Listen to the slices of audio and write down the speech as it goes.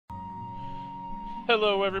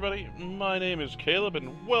Hello everybody, my name is Caleb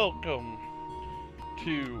and welcome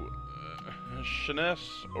to Shiness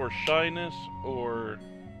or Shyness or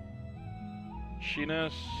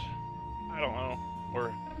Sheeness, I don't know,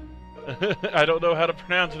 or I don't know how to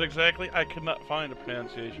pronounce it exactly. I could not find a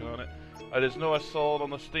pronunciation on it. I just know I saw it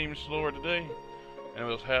on the Steam store today and it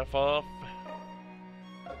was half off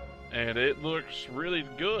and it looks really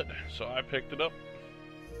good, so I picked it up.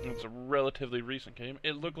 It's a relatively recent game.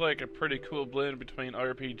 It looked like a pretty cool blend between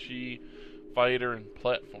RPG, fighter, and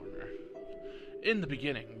platformer. In the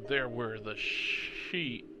beginning, there were the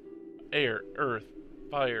air, earth,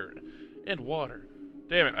 fire, and water.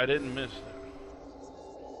 Damn it, I didn't miss that.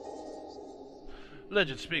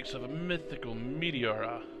 Legend speaks of a mythical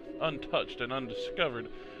meteor, untouched and undiscovered,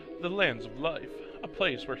 the lands of life, a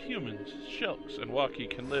place where humans, Shulks, and Waki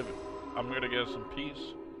can live, I'm gonna guess, in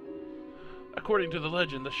peace. According to the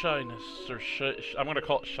legend, the shyness, or I'm going to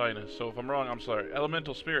call it shyness, so if I'm wrong, I'm sorry.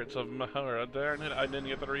 Elemental spirits of Mahara, darn it, I didn't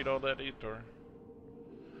get to read all that either.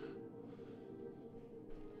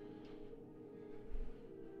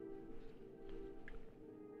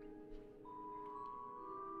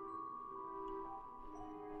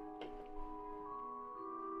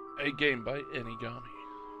 A game by Enigami.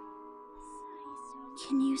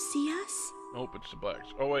 Can you see us? Nope, it's the blacks.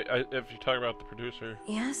 Oh wait, if you talk about the producer.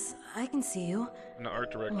 Yes, I can see you. And the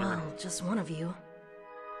art director. Well, just one of you.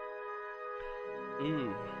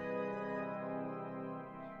 Ooh.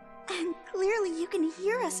 And clearly you can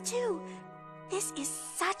hear us too. This is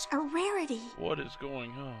such a rarity. What is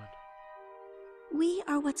going on? We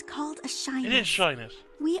are what's called a shyness. It is shyness.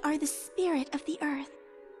 We are the spirit of the earth.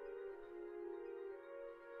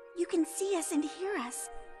 You can see us and hear us.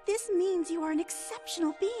 This means you are an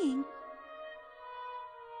exceptional being.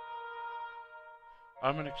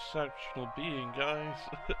 I'm an exceptional being, guys.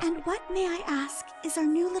 And what, may I ask, is our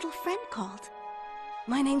new little friend called?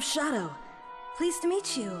 My name's Shadow. Pleased to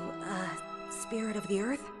meet you, spirit of the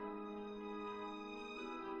earth.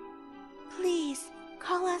 Please,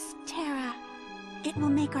 call us Terra. It will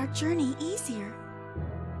make our journey easier.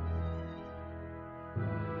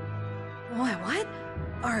 What?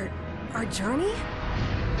 Our journey?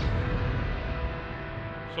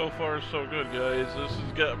 So far, so good, guys. This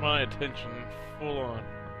has got my attention full on.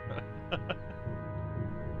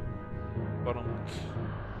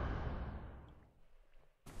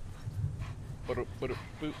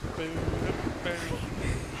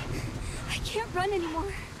 I can't run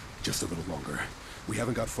anymore. Just a little longer. We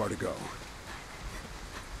haven't got far to go.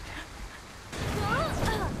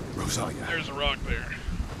 Rosalia. There's a rock there.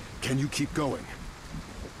 Can you keep going?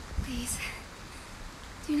 Please,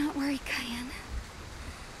 do not worry, Cayenne.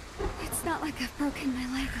 It's not like I've broken my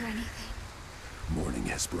leg or anything. Morning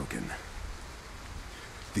has broken.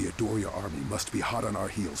 The Adoria army must be hot on our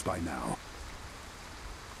heels by now.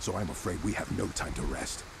 So I'm afraid we have no time to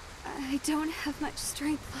rest. I don't have much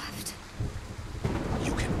strength left.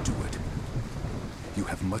 You can do it. You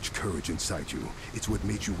have much courage inside you. It's what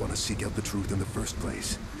made you want to seek out the truth in the first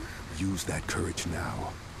place. Use that courage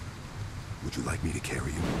now. Would you like me to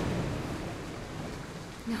carry you?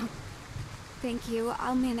 No. Thank you.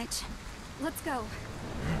 I'll manage. Let's go.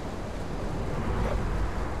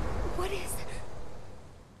 What is...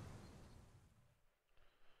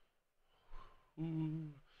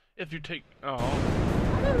 Ooh. If you take... Oh.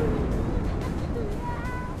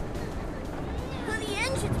 The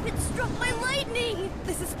engine's been struck by lightning!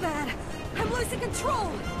 This is bad. I'm losing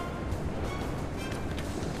control!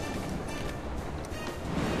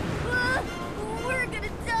 We're gonna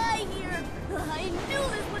die here! I knew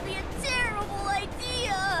this would be a terrible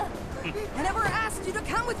idea! I never asked you to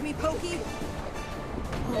come with me, Pokey!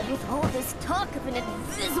 Oh, with all this talk of an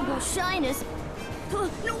invisible shyness,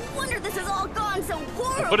 no wonder this has all gone so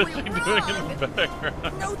horribly What is he wrong! doing in the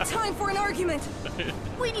background? No time for an argument!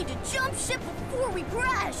 We need to jump ship before we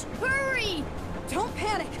crash! Hurry! Don't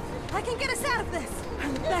panic! I can get us out of this!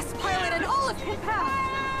 I'm the best pilot in all of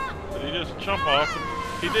Path! Did he just jump off?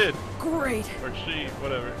 He did. Great! Or she,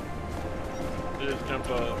 whatever. He just jumped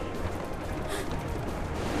off.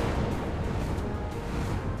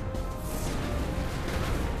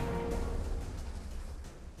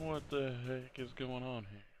 What the heck is going on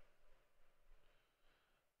here?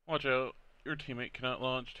 Watch out. Your teammate cannot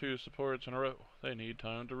launch 2 supports in a row. They need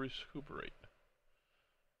time to recuperate.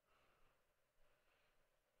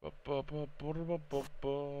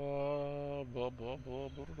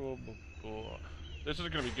 This is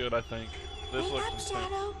gonna be good, I think. This Wake looks up, insane.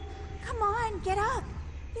 Shadow. Come on, get up.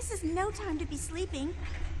 This is no time to be sleeping.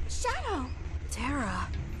 Shadow! Terra,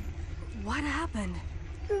 what happened?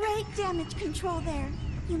 Great damage control there.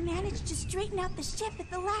 you managed to straighten out the ship at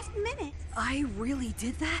the last minute. I really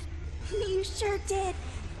did that? You sure did.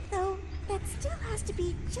 Though, that still has to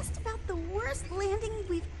be just about the worst landing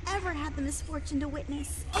we've ever had the misfortune to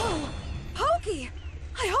witness. Oh, Pokey!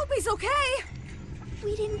 I hope he's okay!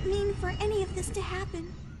 We didn't mean for any of this to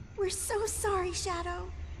happen. We're so sorry, Shadow.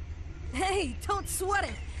 Hey, don't sweat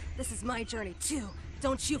it! This is my journey too.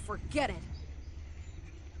 Don't you forget it.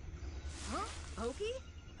 Huh? Pokey?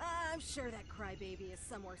 I'm sure that crybaby is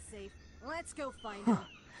somewhere safe. Let's go find him.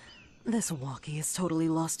 This walkie has totally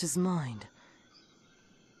lost his mind.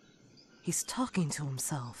 He's talking to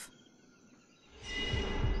himself.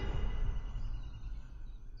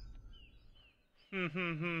 Be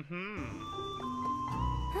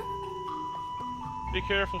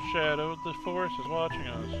careful, Shadow. The forest is watching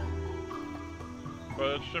us.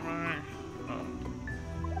 Question mark? Oh.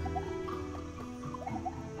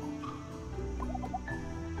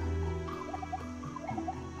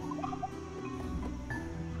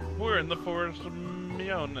 We're in the forest of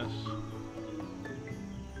Meowness.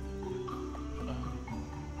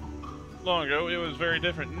 Long ago, it was very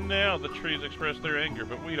different. Now the trees express their anger,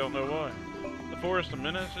 but we don't know why. The forest of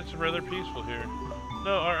Menace, it's rather peaceful here.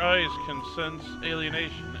 No, our eyes can sense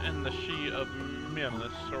alienation in the she of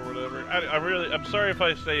Meowness, or whatever. I'm sorry if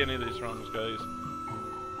I say any of these wrongs, guys.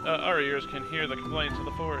 Our ears can hear the complaints of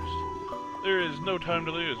the forest. There is no time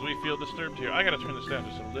to lose. We feel disturbed here. I gotta turn this down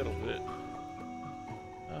just a little bit.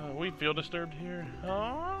 We feel disturbed here.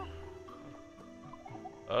 Huh?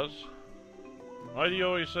 Us? Why do you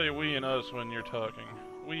always say we and us when you're talking?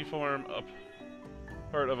 We form a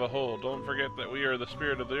part of a whole. Don't forget that we are the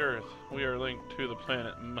spirit of the earth. We are linked to the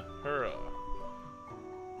planet Mahura.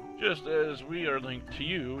 Just as we are linked to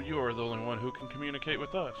you, you are the only one who can communicate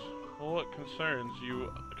with us. Well, what concerns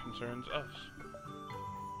you concerns us.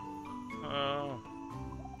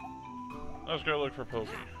 Let's go look for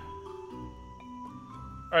Pokey.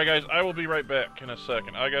 Alright guys, I will be right back in a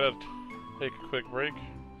second. I gotta take a quick break.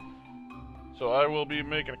 So I will be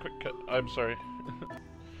making a quick cut. I'm sorry.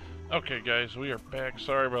 Okay guys, we are back.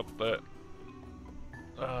 Sorry about that.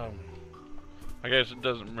 I guess it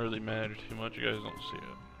doesn't really matter too much. You guys don't see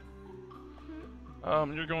it.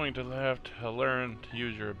 You're going to have to learn to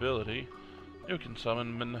use your ability. You can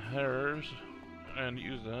summon menhirs and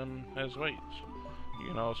use them as weights. You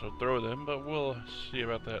can also throw them, but we'll see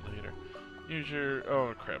about that later. Use your...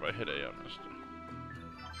 oh crap, I hit A on this.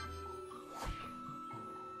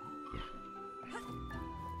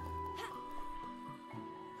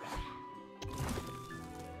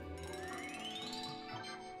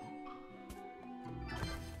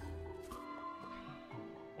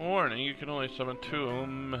 Warning, you can only summon 2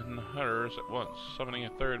 menhirs at once. Summoning a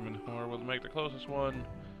third menhir will make the closest one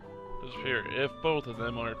disappear. If both of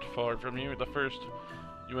them are far from you, the first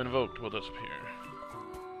you invoked will disappear.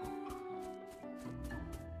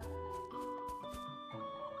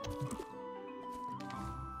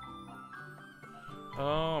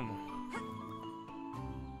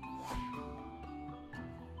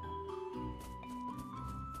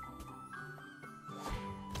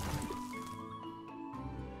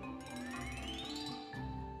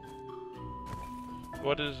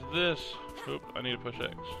 What is this? Oop, I need to push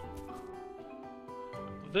X.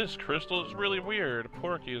 This crystal is really weird.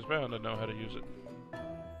 Porky is bound to know how to use it.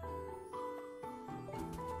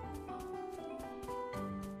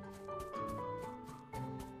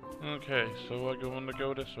 Okay, so I'm going to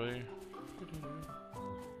go this way.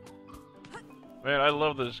 Man, I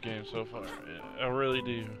love this game so far. I really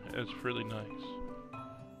do. It's really nice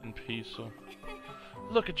and peaceful.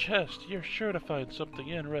 Look, a chest. You're sure to find something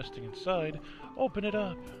interesting inside. Open it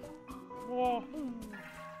up. Wahoo!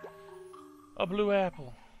 A blue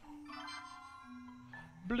apple.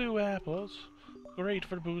 Blue apples. Great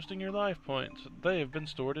for boosting your life points. They have been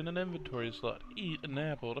stored in an inventory slot. Eat an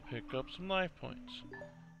apple to pick up some life points.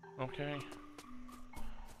 Okay.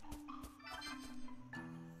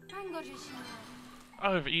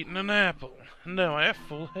 I've eaten an apple. Now I have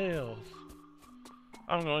full health.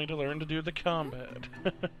 I'm going to learn to do the combat.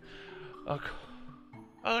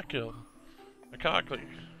 A kill. A cockly.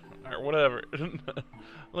 Or whatever.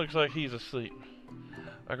 Looks like he's asleep.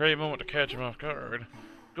 A great moment to catch him off guard.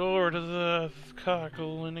 Go over to the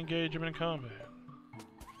cockle and engage him in combat.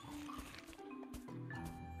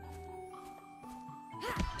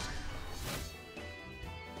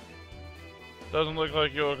 Doesn't look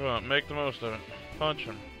like you'll come up. Make the most of it. Punch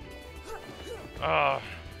him. Ah.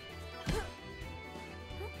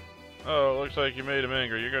 Oh, looks like you made him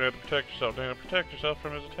angry. You're gonna have to protect yourself. You're gonna protect yourself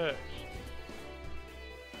from his attacks.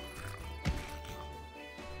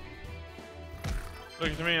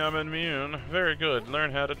 Look at me, I'm immune. Very good.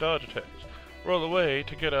 Learn how to dodge attacks. Roll away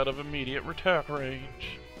to get out of immediate attack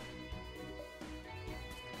range.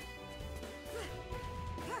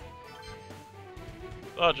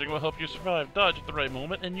 Dodging will help you survive. Dodge at the right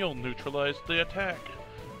moment and you'll neutralize the attack.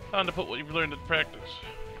 Time to put what you've learned in practice.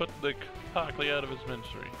 Put the Cockley out of his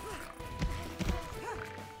misery.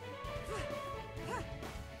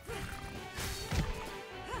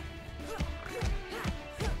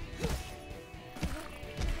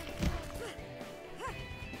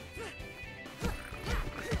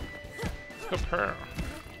 Prepare.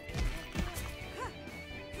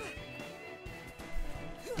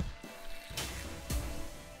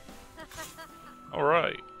 All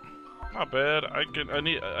right, not bad. I can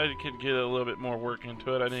get a little bit more work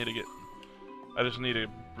into it. I just need to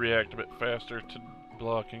react a bit faster to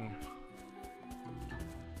blocking.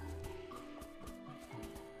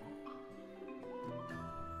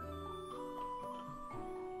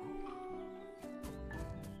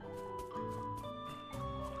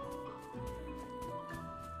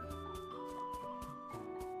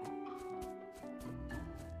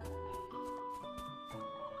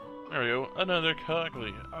 There we go. Another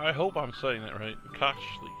Cockley. I hope I'm saying that right.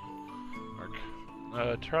 Cockley.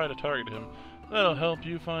 Try to target him. That'll help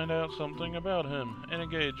you find out something about him and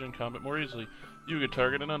engage in combat more easily. You can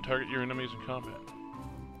target and untarget your enemies in combat.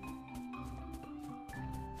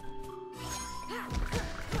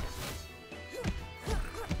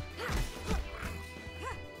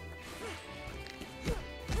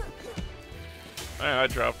 Man, I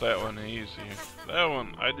dropped that one easy. That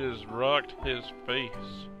one, I just rocked his face.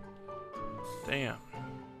 Damn.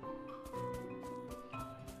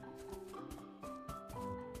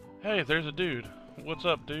 Hey, there's a dude. What's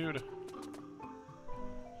up, dude?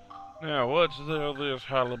 Now, what's all this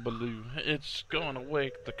hullabaloo? It's gonna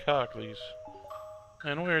wake the Cockleys.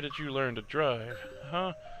 And where did you learn to drive?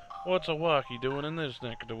 Huh? What's a walkie doing in this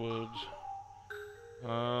neck of the woods?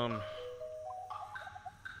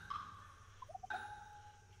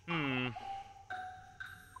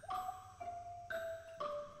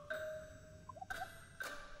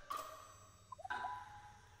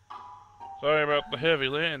 Sorry about the heavy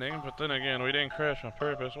landing, but then again, we didn't crash on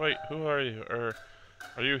purpose. Wait, who are you?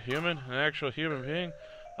 Are you human? An actual human being?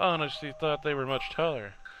 I honestly thought they were much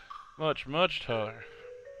taller. Much, much taller.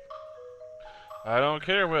 I don't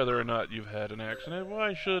care whether or not you've had an accident.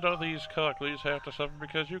 Why should all these Cockleys have to suffer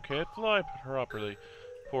because you can't fly properly?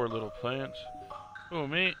 Poor little plants. Who,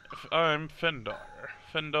 me? I'm Fendar.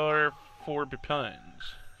 Fendar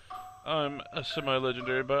Forbipines. I'm a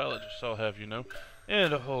semi-legendary biologist, I'll have you know.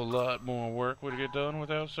 And a whole lot more work would get done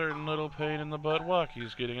without certain little pain in the butt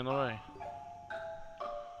walkies getting in the way.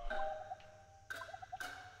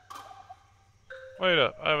 Wait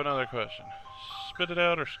up, I have another question. Spit it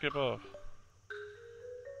out or skip off.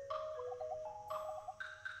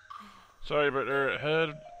 Sorry, but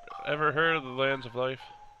had ever heard of the Lands of Life?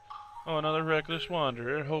 Oh, another reckless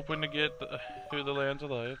wanderer hoping to get to the Lands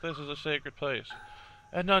of Life. This is a sacred place,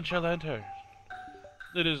 and none shall enter.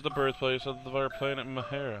 It is the birthplace of our planet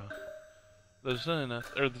Mahara, the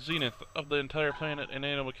zenith of the entire planet and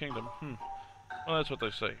animal kingdom. Well, that's what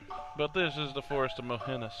they say. But this is the forest of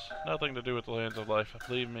Mohinus. Nothing to do with the Lands of Life,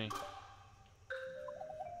 believe me.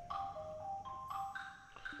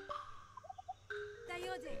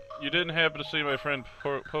 You didn't happen to see my friend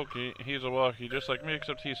Pokey. He's a walkie, just like me,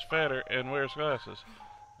 except he's fatter and wears glasses.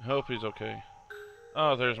 I hope he's okay.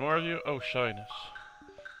 Oh, there's more of you? Oh, shyness.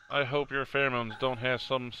 I hope your pheromones don't have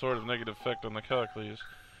some sort of negative effect on the Cockleys.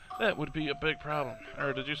 That would be a big problem.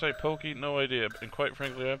 Or did you say Pokey? No idea. And quite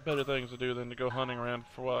frankly, I have better things to do than to go hunting around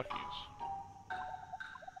for walkies.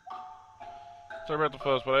 Sorry about the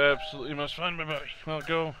fuss, but I absolutely must find my buddy. Well,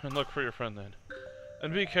 go and look for your friend then.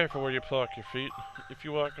 And be careful where you pluck your feet. If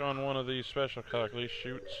you walk on one of these special Cockley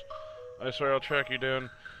shoots, I swear I'll track you down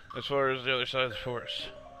as far as the other side of the forest.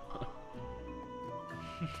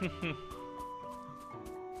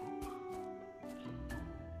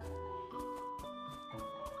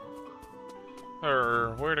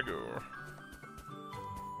 Where to go?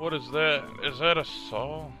 What is that? Is that a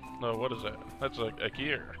saw? No, what is that? That's a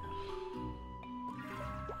gear.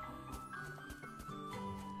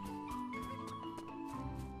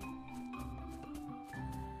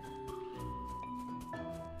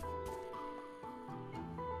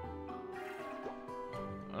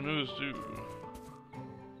 A news do.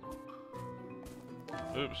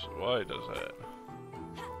 Oops, why does that?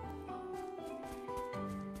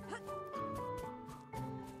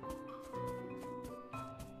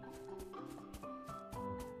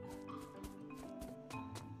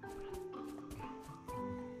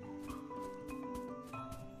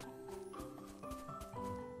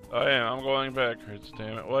 I am. I'm going backwards,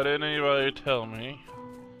 damn it. Why didn't anybody tell me?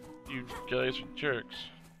 You guys are jerks.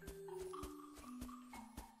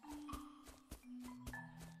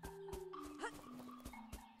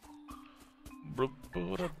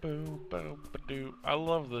 I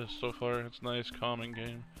love this so far. It's a nice, calming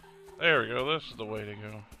game. There we go. This is the way to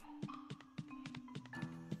go.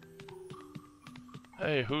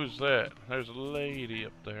 Hey, who's that? There's a lady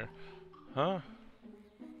up there. Huh?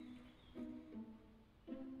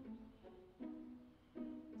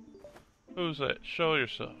 Who's that? Show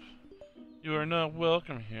yourself. You are not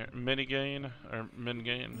welcome here. Minigame? Or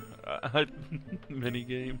minigame?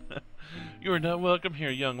 Minigame? You are not welcome here,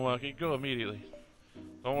 young Walkie. Go immediately.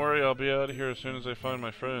 Don't worry, I'll be out of here as soon as I find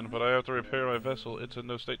my friend, but I have to repair my vessel. It's in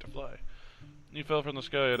no state to fly. You fell from the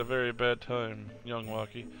sky at a very bad time, young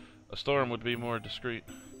Walkie. A storm would be more discreet.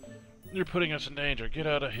 You're putting us in danger. Get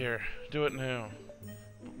out of here. Do it now.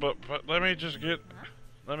 But let me just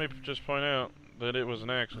point out that it was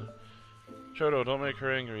an accident. Chodo, don't make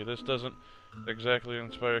her angry. This doesn't exactly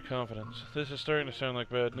inspire confidence. This is starting to sound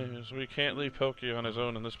like bad news. We can't leave Pokey on his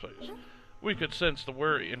own in this place. We could sense the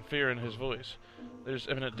worry and fear in his voice. There's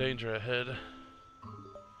imminent danger ahead.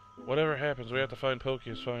 Whatever happens, we have to find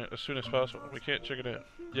Pokey as soon as possible. We can't check it out.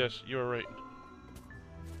 Yes, you are right.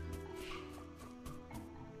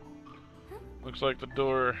 Looks like the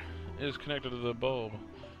door is connected to the bulb.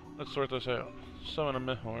 Let's sort this out. Summon a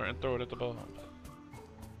Mihor and throw it at the bulb.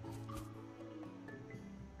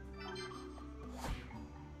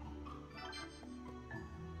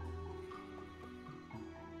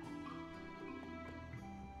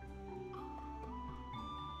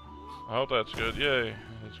 I hope that's good. Yay.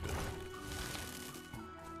 That's good.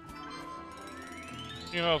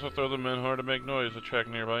 You can also throw the Mihor to make noise to attract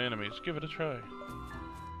nearby enemies. Give it a try.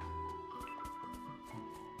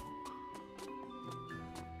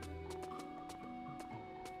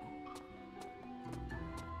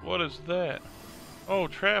 What is that? Oh,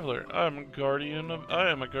 traveler! I am a guardian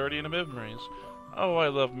of memories. Oh, I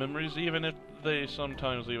love memories, even if they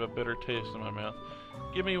sometimes leave a bitter taste in my mouth.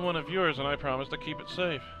 Give me one of yours, and I promise to keep it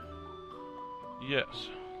safe. Yes,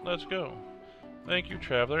 let's go. Thank you,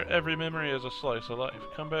 traveler. Every memory is a slice of life.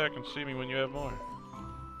 Come back and see me when you have more.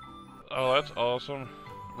 Oh, that's awesome.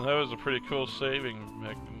 That was a pretty cool saving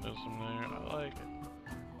mechanism there. I like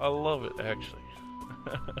it. I love it, actually.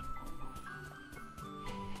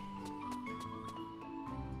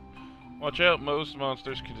 Watch out, most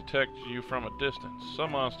monsters can detect you from a distance.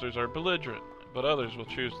 Some monsters are belligerent, but others will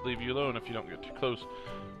choose to leave you alone if you don't get too close.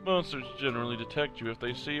 Monsters generally detect you if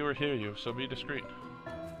they see or hear you, so be discreet.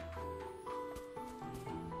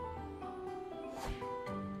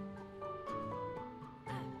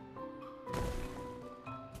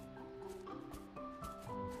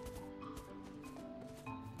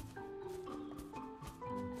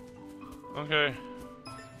 Okay.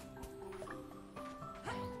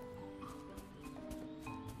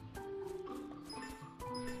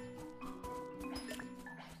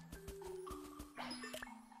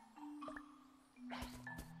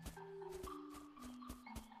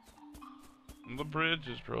 The bridge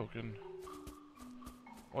is broken.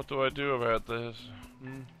 What do I do about this?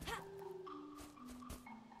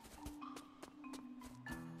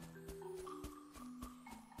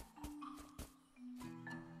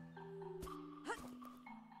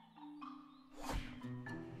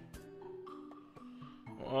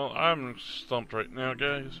 Well, I'm stumped right now,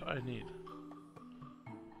 guys. I need...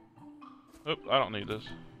 Oop, I don't need this.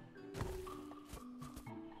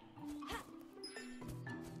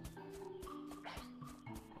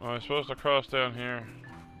 Oh, I'm supposed to cross down here.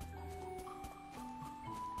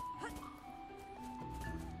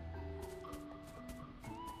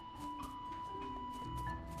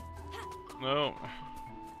 No.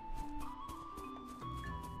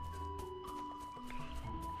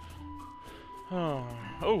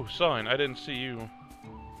 Oh, sign. I didn't see you.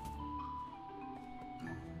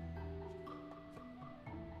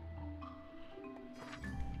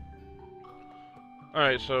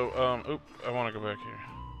 Alright, so, oop, I want to go back here.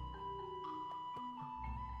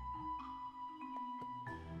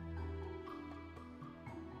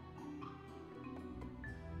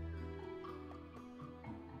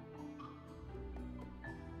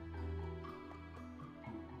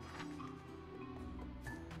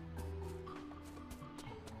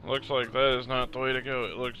 Looks like that is not the way to go.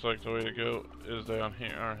 It looks like the way to go is down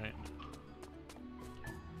here. Alright.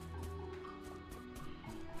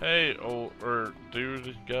 Hey, old, or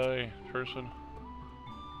dude, guy, person.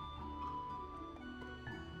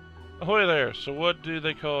 Ahoy there, so what do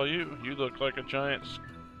they call you? You look like a giant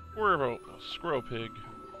squirrel pig.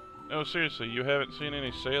 No, seriously, you haven't seen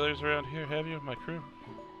any sailors around here, have you, my crew?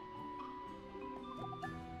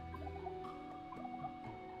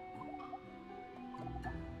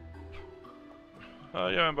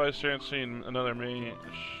 Yeah, I'm by chance seeing another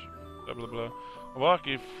blah blah blah.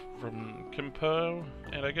 Milwaukee from Kimpo,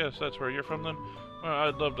 and I guess that's where you're from then? Well,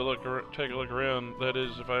 I'd love to take a look around, that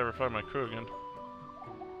is, if I ever find my crew again.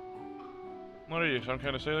 What are you, some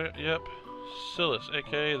kind of sailor? Yep. Silas,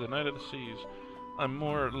 aka the Knight of the Seas. I'm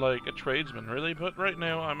more like a tradesman, really, but right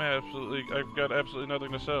now I've got absolutely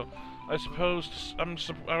nothing to sell. I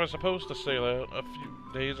was supposed to sail out a few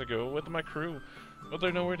days ago with my crew, but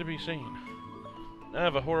they're nowhere to be seen. I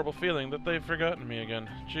have a horrible feeling that they've forgotten me again.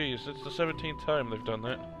 Jeez, it's the 17th time they've done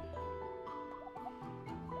that.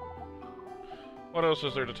 What else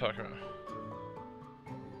is there to talk about?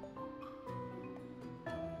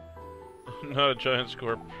 Not a giant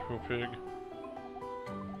scorpion pig.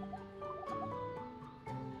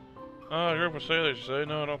 Ah, a group of sailors, you say?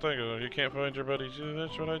 No, I don't think so. You can't find your buddies.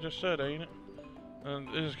 That's what I just said, ain't it? And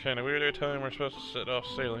it is kind of weird. Every time we're supposed to set off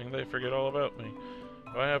sailing, they forget all about me.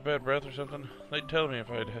 Do I have bad breath or something? They'd tell me if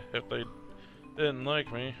they didn't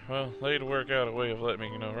like me. Well, they'd work out a way of letting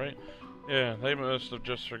me know, right? Yeah, they must have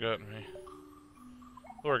just forgotten me.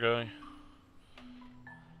 Poor guy.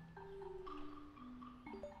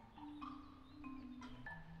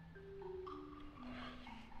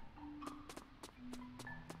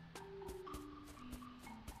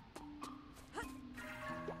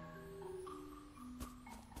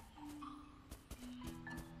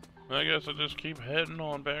 I guess I just keep heading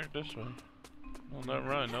on back this way. On that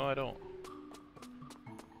run. No, I don't.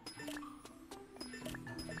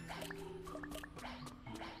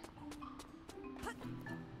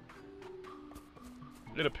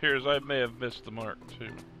 It appears I may have missed the mark, too.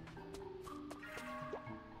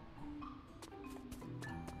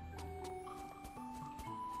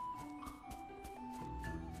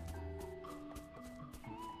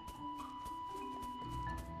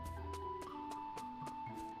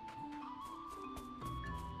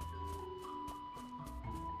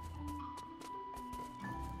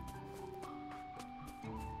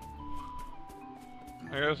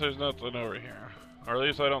 I guess there's nothing over here. Or at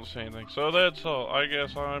least I don't see anything. So that's all. I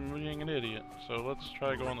guess I'm being an idiot. So let's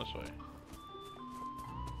try going this way.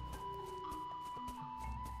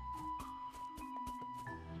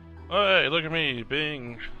 Oh, hey, look at me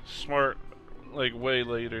being smart, like way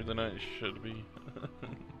later than I should be.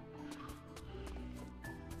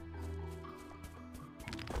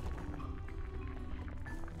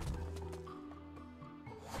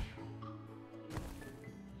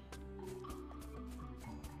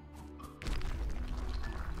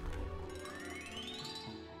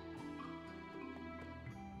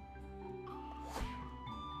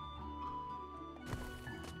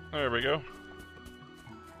 There we go.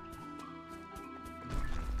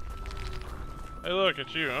 Hey, look,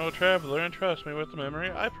 it's you. Oh, traveler, entrust me with the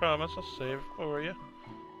memory. I promise I'll save it for you.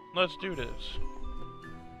 Let's do this.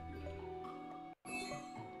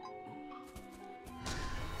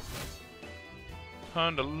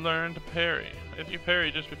 Time to learn to parry. If you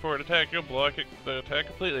parry just before an attack, you'll block the attack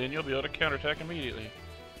completely and you'll be able to counterattack immediately.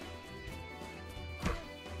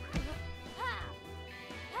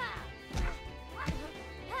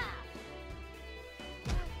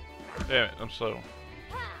 Damn it, I'm slow.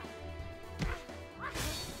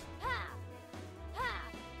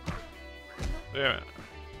 Damn it.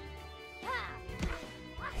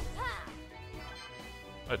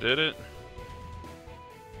 I did it.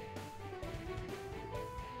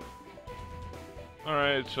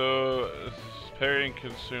 Alright, so parrying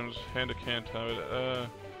consumes hand-to-can time.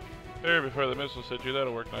 Parry before the missiles hit you,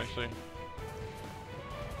 that'll work nicely.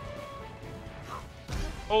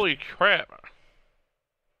 Holy crap!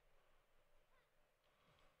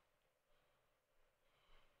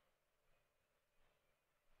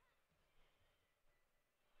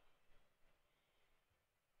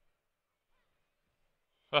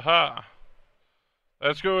 Haha!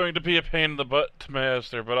 That's going to be a pain in the butt to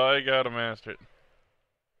master, but I gotta master it.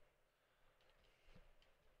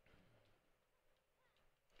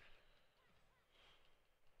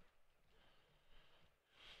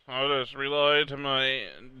 I'll just rely to my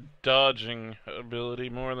dodging ability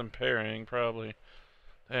more than parrying, probably.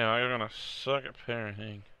 Damn, I'm gonna suck at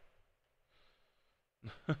parrying.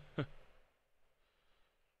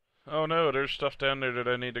 Oh no, there's stuff down there that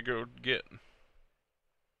I need to go get.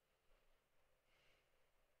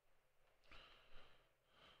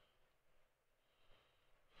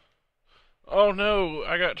 Oh no,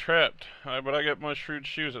 I got trapped. But I got my shrewd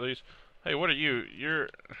shoes at least. Hey, what are you? You're,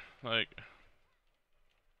 like...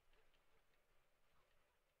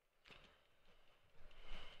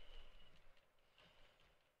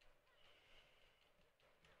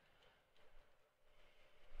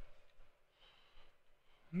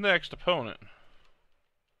 Next opponent.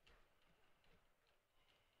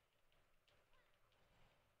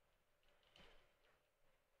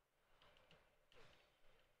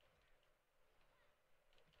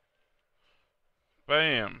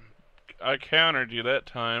 Bam. I countered you that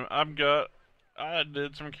time. I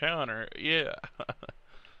did some counter. Yeah.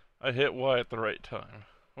 I hit Y at the right time.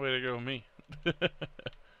 Way to go, me.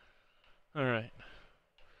 Alright.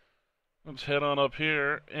 Let's head on up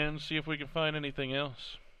here and see if we can find anything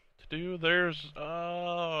else to do. There's,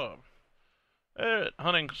 hunting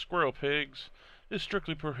squirrel pigs is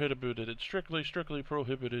strictly prohibited. It's strictly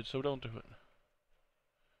prohibited, so don't do it.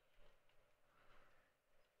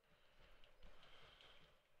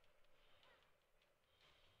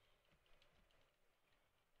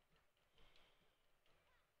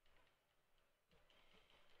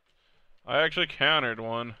 I actually countered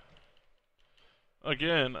one.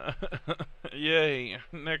 Again. Yay.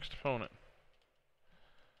 Next opponent.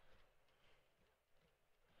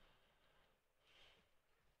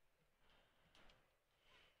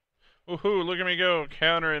 Woohoo, look at me go,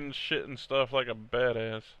 countering shit and stuff like a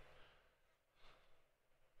badass.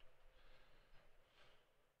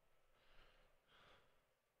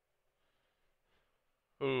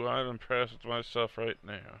 Ooh, I'm impressed with myself right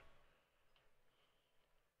now.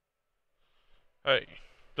 Hey,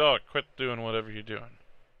 dog, quit doing whatever you're doing.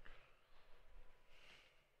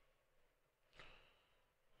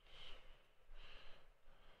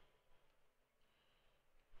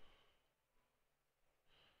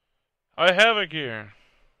 I have a gear.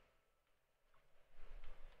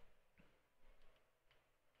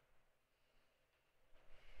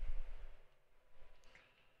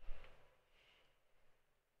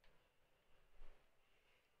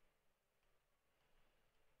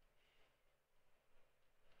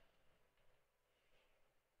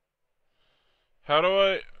 How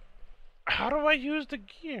do I use the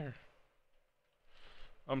gear?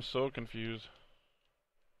 I'm so confused.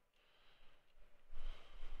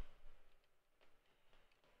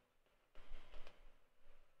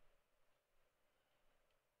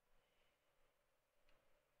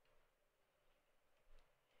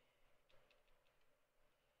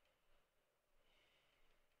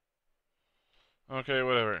 Okay,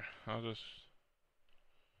 whatever.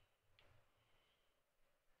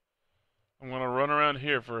 I'm gonna run around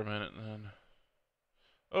here for a minute then.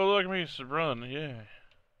 Oh, look at me run, yeah.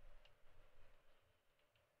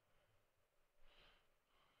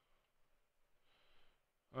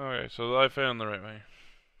 Okay, so I found the right way.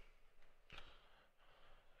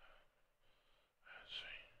 Let's see.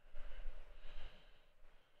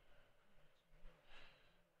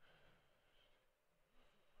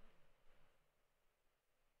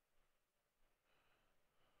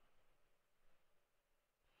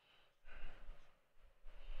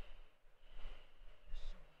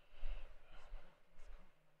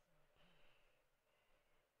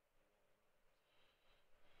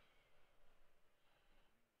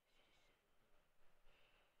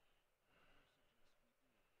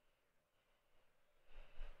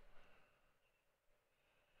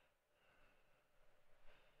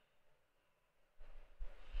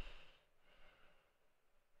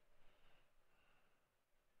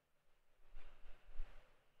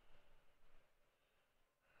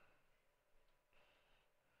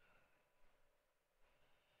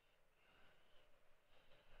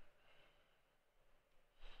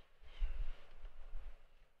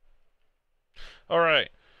 Alright,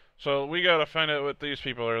 so we gotta find out what these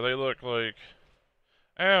people are. They look like...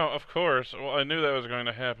 Ow, of course. Well, I knew that was going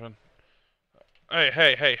to happen.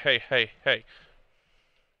 Hey.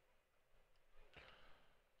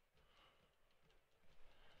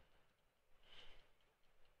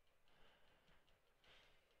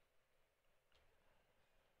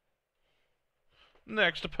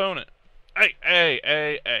 Next opponent.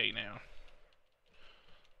 Hey, now.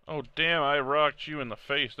 Oh, damn, I rocked you in the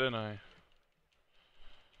face, didn't I?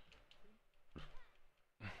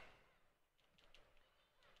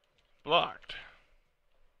 Blocked.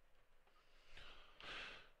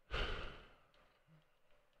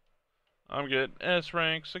 I'm getting S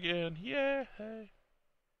ranks again. Yeah.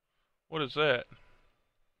 What is that?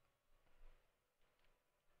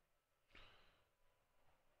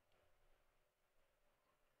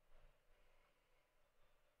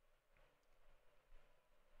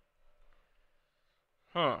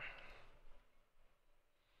 Huh.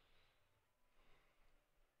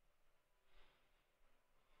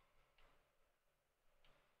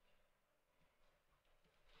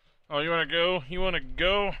 Oh, you wanna go? You wanna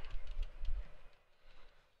go?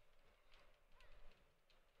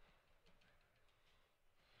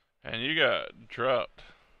 And you got dropped.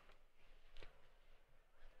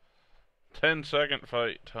 10-second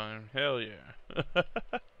fight time. Hell yeah.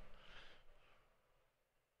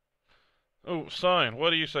 Oh, sign.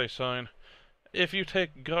 What do you say, sign? If you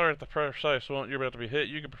take guard at the precise moment you're about to be hit,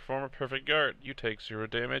 you can perform a perfect guard. You take 0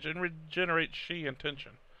 damage and regenerate chi and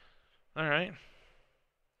tension. Alright.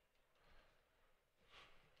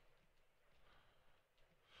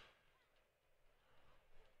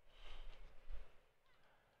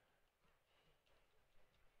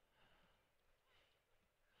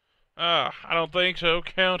 Ah, I don't think so.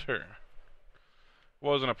 Counter.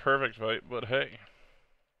 Wasn't a perfect fight, but hey.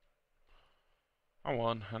 I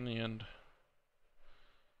won in the end.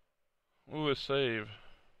 Ooh, a save.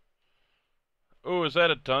 Ooh, is that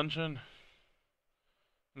a dungeon?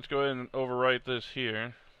 Let's go ahead and overwrite this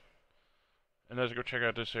here. And let's go check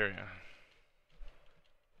out this area.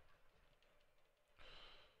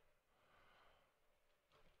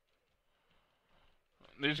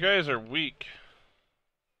 These guys are weak.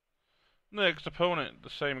 Next opponent, the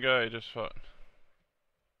same guy I just fought.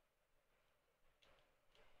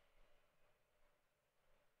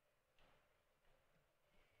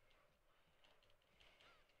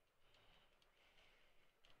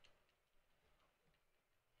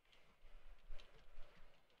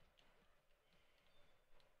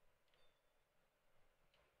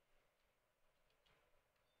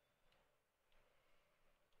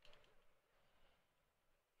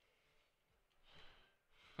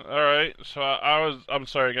 Alright, so I'm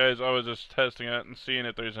sorry guys, I was just testing it and seeing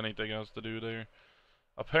if there's anything else to do there.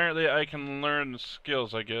 Apparently I can learn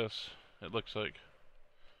skills, I guess, it looks like.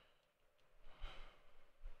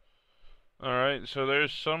 Alright, so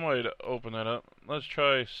there's some way to open that up. Let's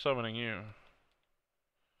try summoning you.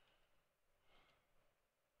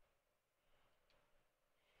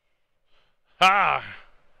 Ha!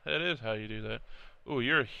 That is how you do that. Ooh,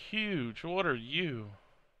 you're huge. What are you?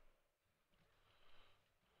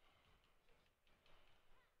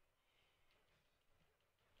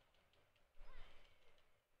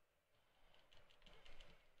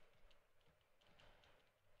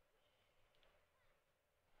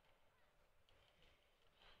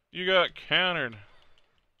 You got countered.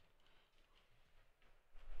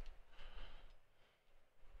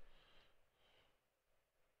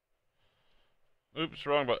 Oops,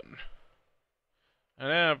 wrong button. And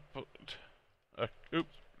then I put...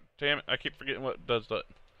 oops, damn it, I keep forgetting what does that.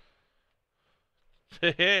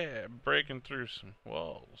 Yeah, breaking through some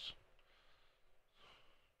walls.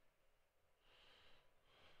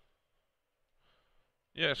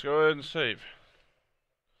 Yes, go ahead and save.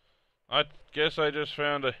 I guess I just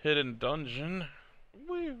found a hidden dungeon.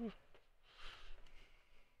 Woo!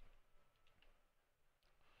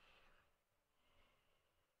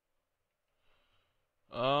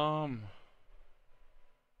 Um...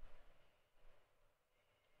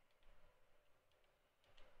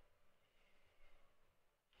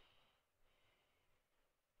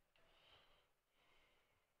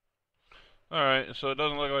 Alright, so it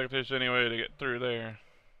doesn't look like there's any way to get through there.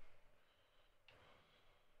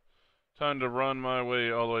 Time to run my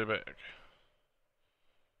way all the way back.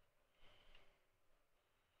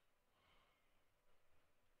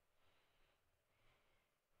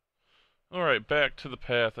 Alright, back to the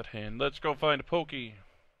path at hand. Let's go find a Pokey.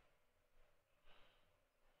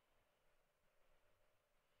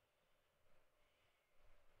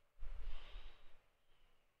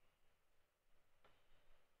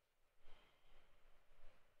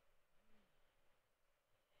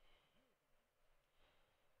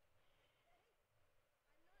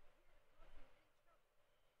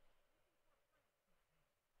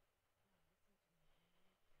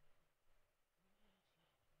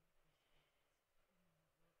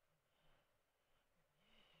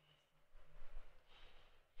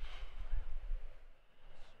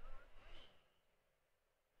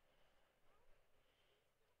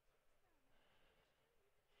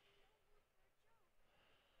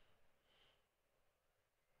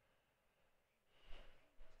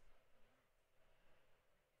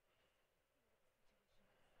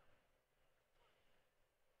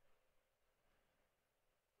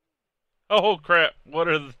 Oh crap, what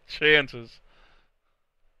are the chances?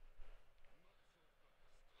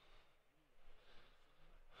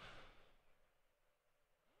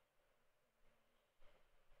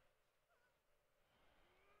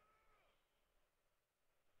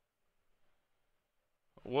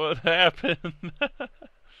 What happened?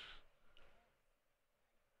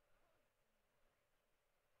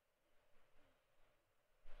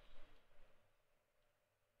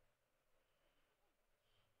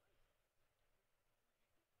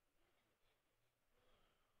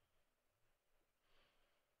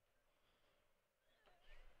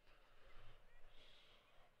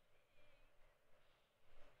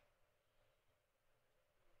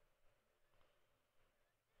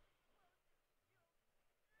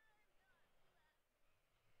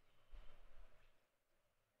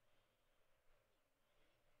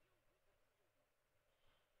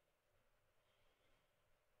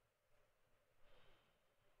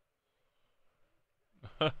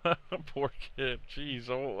 Poor kid. Jeez,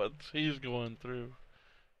 oh, what's he's going through?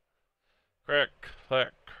 Crack,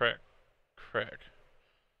 clack, crack, crack.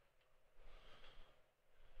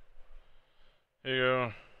 Here you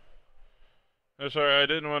go. Oh, sorry, I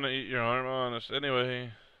didn't want to eat your arm, honest.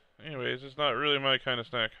 Anyways, it's not really my kind of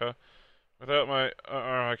snack, huh? Without my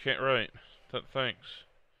I can't write. Thanks.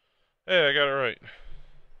 Hey, I got it right.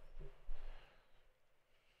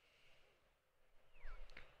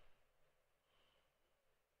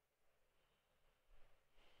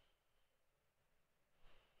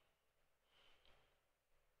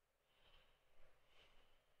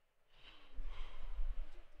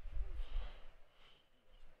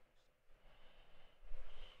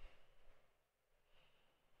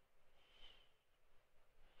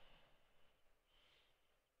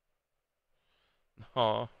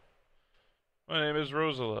 Aw. My name is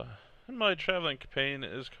Rosala, and my traveling companion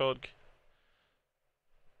is called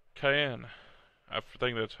Cayenne. I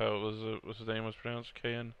think that's how his name was pronounced,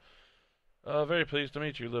 Cayenne. Very pleased to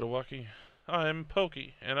meet you, little Walkie. I'm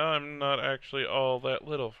Pokey, and I'm not actually all that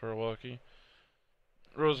little for a Walkie.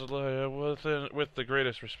 Rosalia, with the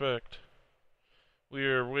greatest respect, we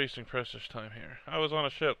are wasting precious time here. I was on a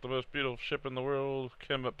ship, the most beautiful ship in the world,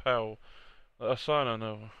 Kimbapau,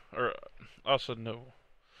 Asano.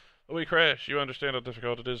 We crashed. You understand how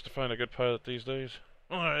difficult it is to find a good pilot these days?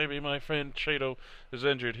 Maybe my friend Chato is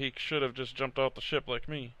injured. He should have just jumped off the ship like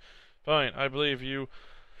me. Fine, I believe you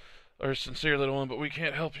are a sincere little one, but we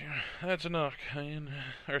can't help you. That's enough, Cayenne.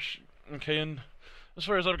 As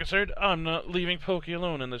far as I'm concerned, I'm not leaving Pokey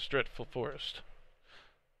alone in this dreadful forest.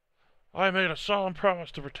 I made a solemn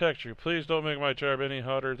promise to protect you. Please don't make my job any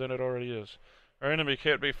harder than it already is. Our enemy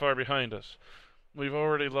can't be far behind us. We've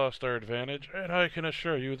already lost our advantage, and I can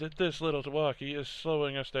assure you that this little Walkie is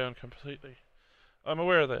slowing us down completely. I'm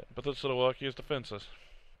aware of that, but this little Walkie is defenseless.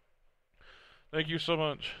 Thank you so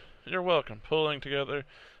much. You're welcome. Pulling together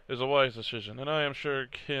is a wise decision, and I am sure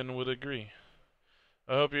Ken would agree.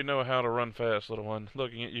 I hope you know how to run fast, little one.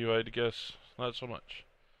 Looking at you, I'd guess not so much.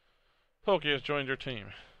 Pokey has joined your team.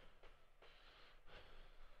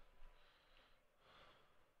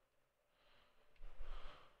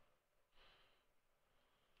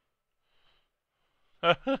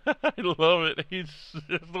 I love it. He's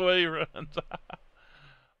just the way he runs.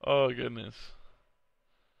 Oh goodness.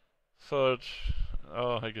 Such.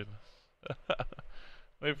 Oh my goodness.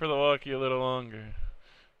 Wait for the walkie a little longer.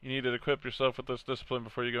 You need to equip yourself with this discipline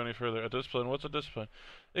before you go any further. A discipline? What's a discipline?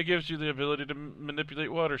 It gives you the ability to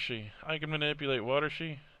manipulate water shi. I can manipulate water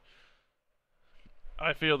shi?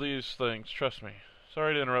 I feel these things, trust me.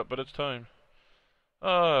 Sorry to interrupt, but it's time.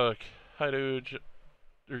 Ah, Kaido,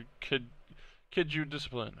 or Kid you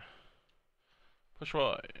discipline. Push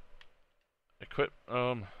Y. Equip,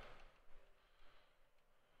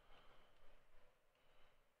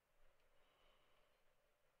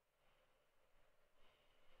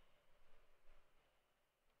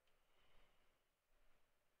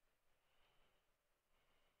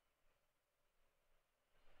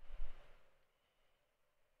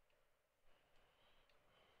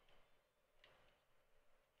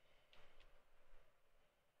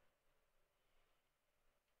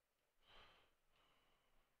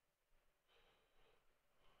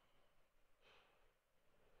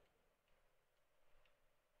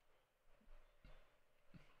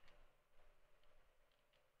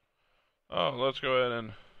 oh, let's go ahead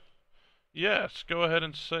and... Yes, go ahead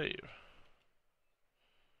and save.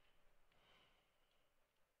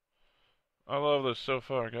 I love this so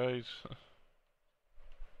far, guys.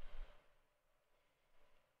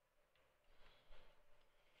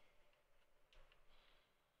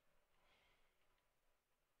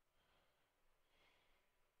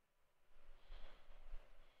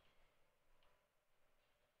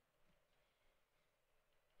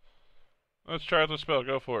 Let's try the spell.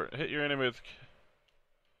 Go for it. Hit your enemy with...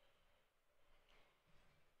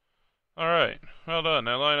 Alright. Well done.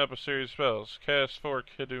 Now line up a series of spells. Cast 4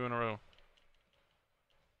 Kiddo in a row.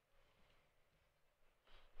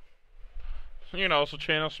 You can also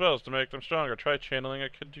channel spells to make them stronger. Try channeling a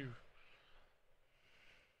Kiddo.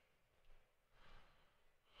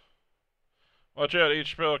 Watch out,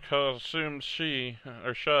 each spell consumes shi,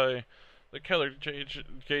 or shy. The color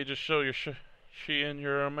gauges show your shi and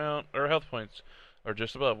your amount, or health points, are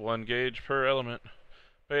just above 1 gauge per element.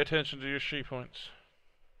 Pay attention to your shi points.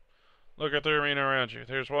 Look at the arena around you.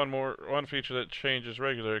 There's one feature that changes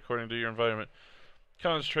regularly according to your environment.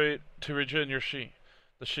 Concentrate to regen your shi.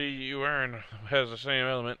 The shi you earn has the same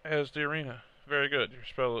element as the arena. Very good. Your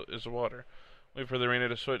spell is water. Wait for the arena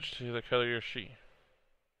to switch to the color of your shi.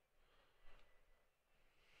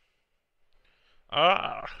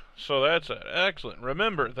 Ah, so that's it. Excellent.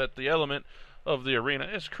 Remember that the element of the arena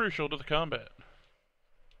is crucial to the combat.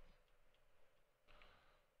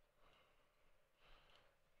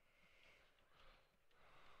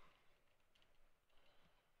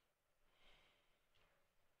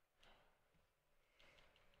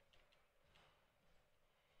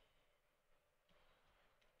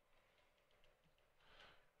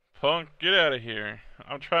 Punk, get out of here.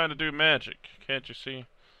 I'm trying to do magic. Can't you see?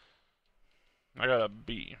 I got a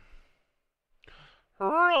B.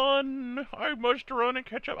 Run! I must run and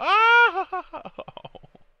catch up. Ah!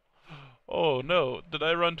 Oh no, did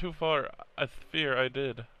I run too far? I fear I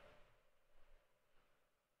did.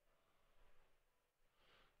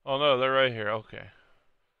 Oh no, they're right here. Okay.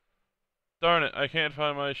 Darn it, I can't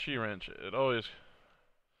find my she-wrench. It always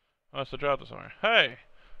must have dropped it somewhere. Hey!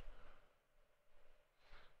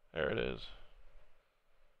 There it is.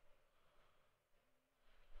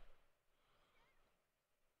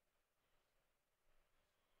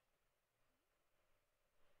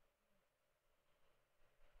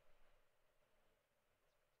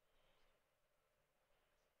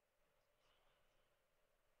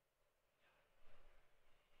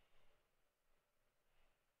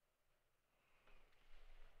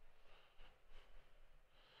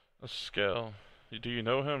 Eskel. Do you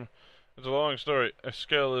know him? It's a long story.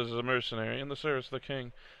 Eskel is a mercenary in the service of the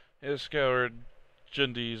king. He has scoured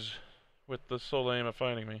Jindies with the sole aim of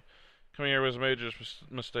finding me. Coming here was a major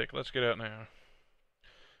mistake. Let's get out now.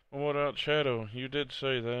 Well, what about Shadow? You did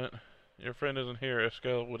say that. Your friend isn't here.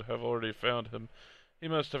 Eskel would have already found him. He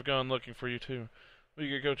must have gone looking for you too. We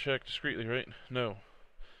could go check discreetly, right? No.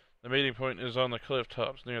 The meeting point is on the cliff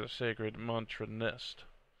tops near the sacred mantra nest.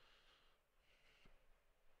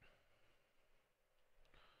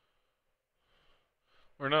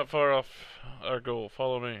 We're not far off our goal.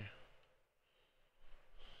 Follow me.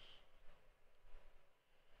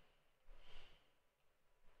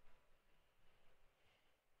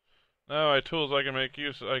 Now I tools I can make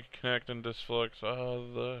use. I can connect and disflux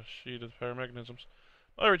the sheet of power mechanisms.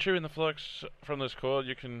 By retrieving the flux from this coil,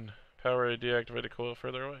 you can power a deactivated coil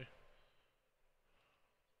further away.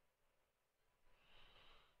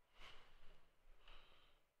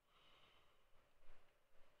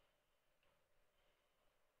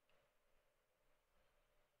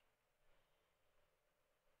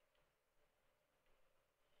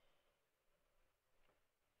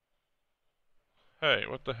 Hey,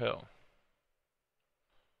 what the hell?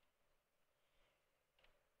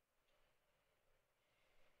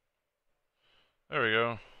 There we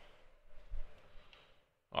go.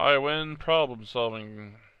 I win problem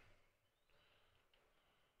solving.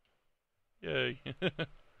 Yay.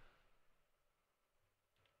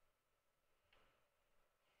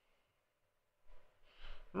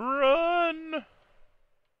 Run!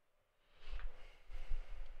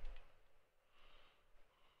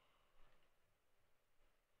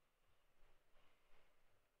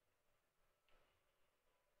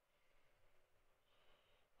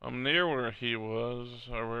 I'm near where he was,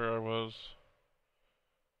 or where I was.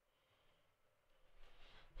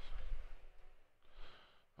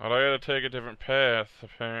 But I gotta take a different path,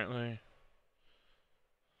 apparently.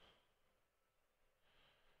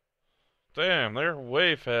 Damn, they're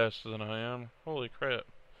way faster than I am. Holy crap.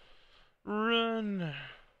 Run!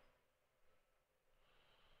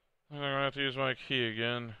 I'm gonna have to use my key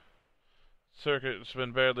again. Circuit's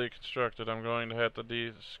been badly constructed. I'm going to have to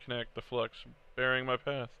disconnect the flux bearing my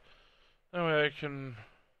path. That way I can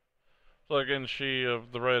plug in She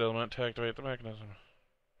of the right element to activate the mechanism.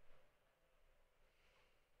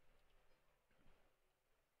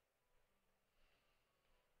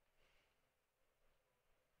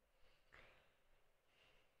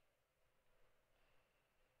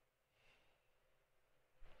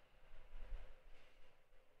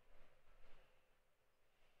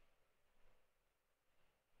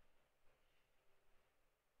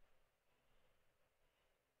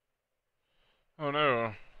 Oh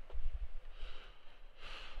no.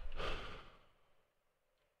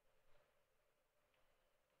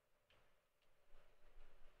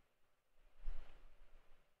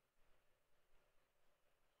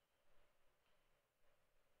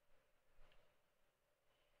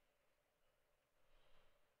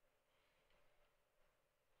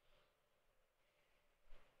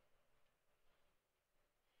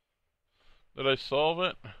 Did I solve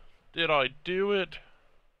it? Did I do it?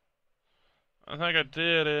 I think I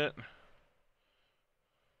did it.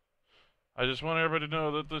 I just want everybody to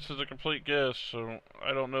know that this is a complete guess, so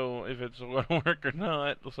I don't know if it's going to work or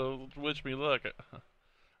not, so wish me luck,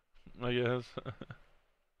 I guess.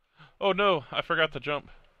 Oh no, I forgot to jump.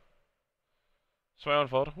 It's my own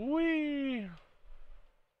fault. Whee!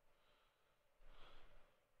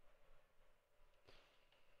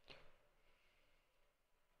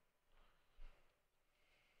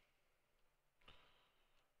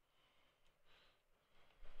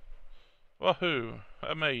 Wahoo!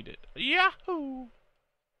 I made it. Yahoo!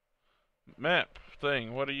 Map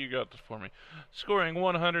thing. What do you got for me? Scoring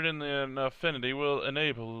 100 in the affinity will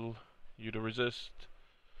enable you to resist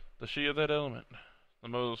the chi of that element. The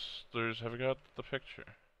monsters have got the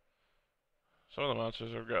picture. Some of the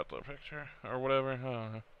monsters have got the picture. Or whatever. I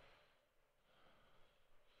don't know.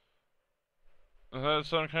 Is that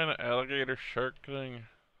some kind of alligator shark thing?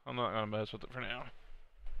 I'm not gonna mess with it for now.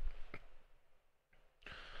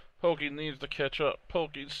 Pokey needs to catch up.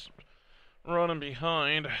 Pokey's running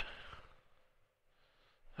behind.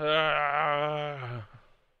 Ah.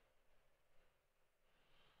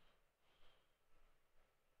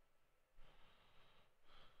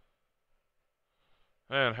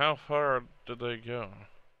 Man, how far did they go?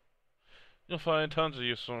 You'll find tons of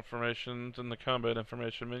useful information in the combat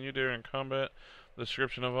information menu during combat, the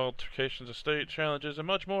description of altercations, estate challenges, and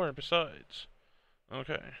much more besides.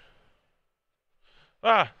 Okay.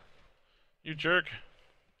 Ah! You jerk.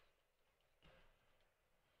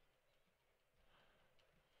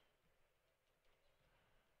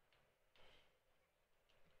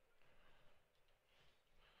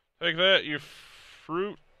 Take that, you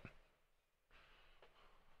fruit.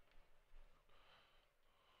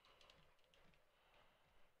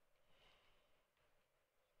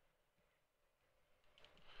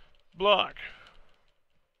 Block.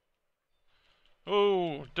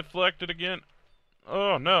 Oh, deflected again.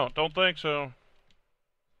 Oh, no, don't think so.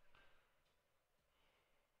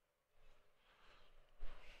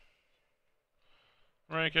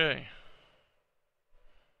 Rank A.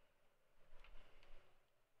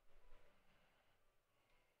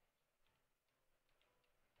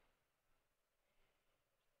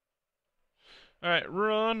 Alright,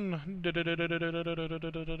 run.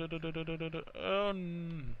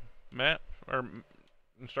 Map or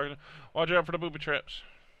instruction. Watch out for the booby traps.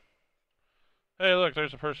 Hey, look,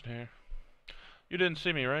 there's a person here. You didn't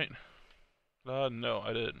see me, right? No,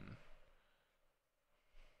 I didn't.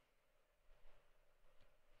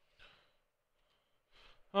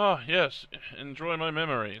 Ah, yes. Enjoy my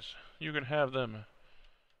memories. You can have them.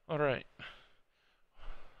 Alright.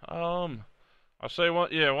 I'll say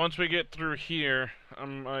yeah, once we get through here,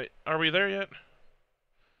 are we there yet?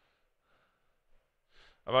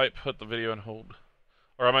 I might put the video on hold.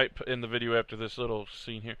 Or I might put in the video after this little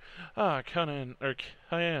scene here. Ah, Cayenne.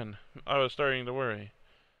 I was starting to worry.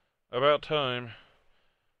 About time.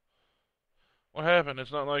 What happened?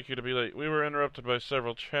 It's not like you to be late. We were interrupted by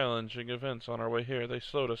several challenging events on our way here. They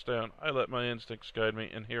slowed us down. I let my instincts guide me,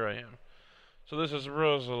 and here I am. So this is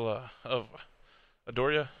Rosala of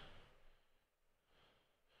Adoria?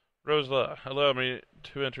 Rosala, allow me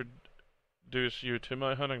to introduce you to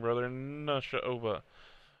my hunting brother, Nashoba,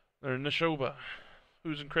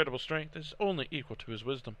 whose incredible strength is only equal to his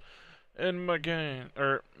wisdom. And Mingane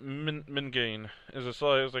is as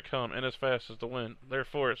sly as they come and as fast as the wind. Their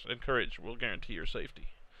force and courage will guarantee your safety.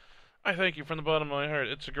 I thank you from the bottom of my heart.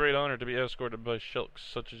 It's a great honor to be escorted by shulks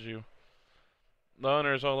such as you. The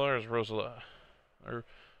honor is all ours, Rosala. Or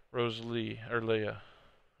Rosalie, or Leia.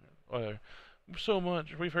 Whatever.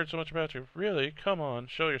 We've heard so much about you. Really? Come on,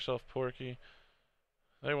 show yourself, Porky.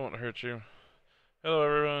 They won't hurt you. Hello,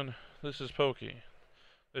 everyone. This is Pokey.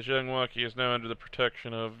 This young walkie is now under the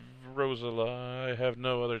protection of Rosala. I have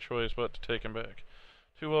no other choice but to take him back.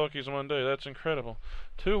 2 walkies in one day. That's incredible.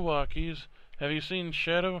 2 walkies? Have you seen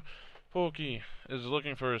Shadow? Pokey is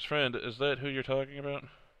looking for his friend. Is that who you're talking about?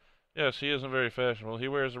 Yes, he isn't very fashionable. He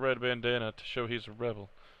wears a red bandana to show he's a rebel.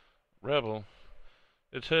 Rebel?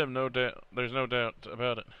 It's him, no doubt. There's no doubt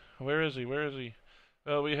about it. Where is he? Where is he?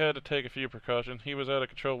 Well, we had to take a few precautions. He was out of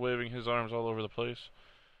control, waving his arms all over the place.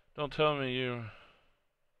 Don't tell me you...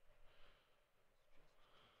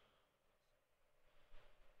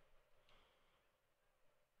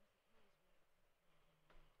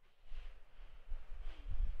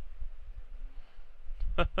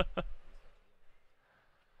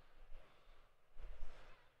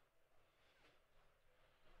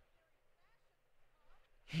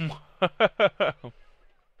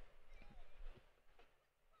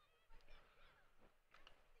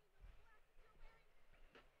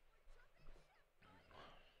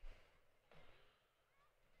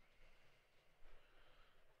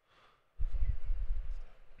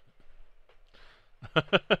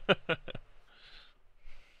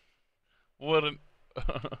 What an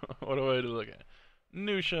what a way to look at it.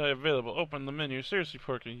 New shy available. Open the menu. Seriously,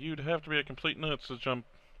 Porky, you'd have to be a complete nuts to jump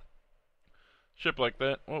ship like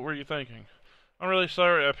that. What were you thinking? I'm really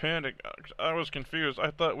sorry I panicked. I was confused. I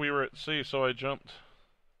thought we were at sea, so I jumped.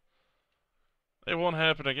 It won't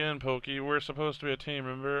happen again, Pokey. We're supposed to be a team,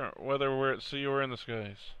 remember? Whether we're at sea or in the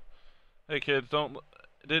skies. Hey, kids, don't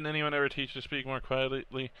Didn't anyone ever teach you to speak more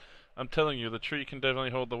quietly? I'm telling you, the tree can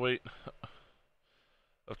definitely hold the weight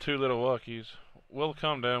of 2 little walkies. We'll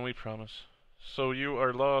calm down, we promise. So you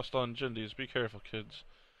are lost on Jindies. Be careful, kids.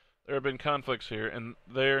 There have been conflicts here, and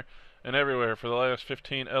there, and everywhere for the last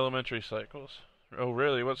 15 elementary cycles. Oh,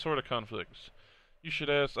 really? What sort of conflicts? You should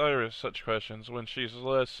ask Iris such questions when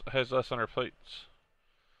has less on her plates.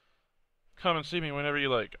 Come and see me whenever you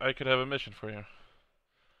like. I could have a mission for you.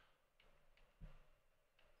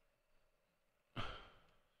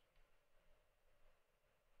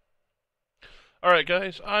 Alright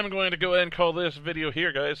guys, I'm going to go ahead and call this video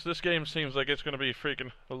here, guys. This game seems like it's going to be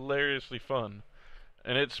freaking hilariously fun.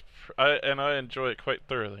 And I enjoy it quite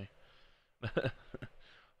thoroughly.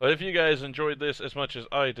 But if you guys enjoyed this as much as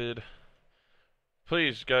I did,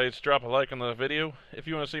 please guys drop a like on the video. If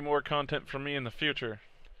you want to see more content from me in the future,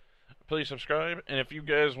 please subscribe. And if you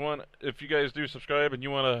guys do subscribe and you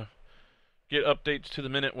want to get updates to the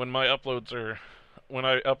minute when I upload.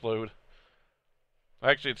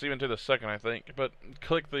 Actually, it's even to the second, I think. But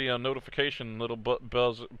click the notification little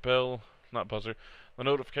the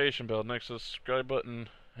notification bell next to the subscribe button,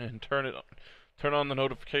 and turn on the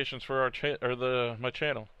notifications for my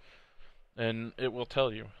channel, and it will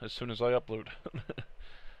tell you as soon as I upload.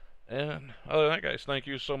 And other than that, guys, thank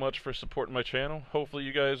you so much for supporting my channel. Hopefully,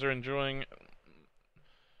 you guys are enjoying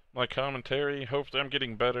my commentary. Hopefully, I'm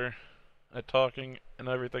getting better at talking and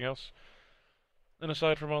everything else. And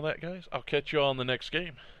aside from all that, guys, I'll catch you all in the next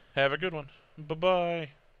game. Have a good one. Bye-bye.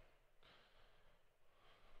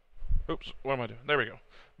 Oops, what am I doing? There we go.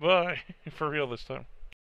 Bye. For real this time.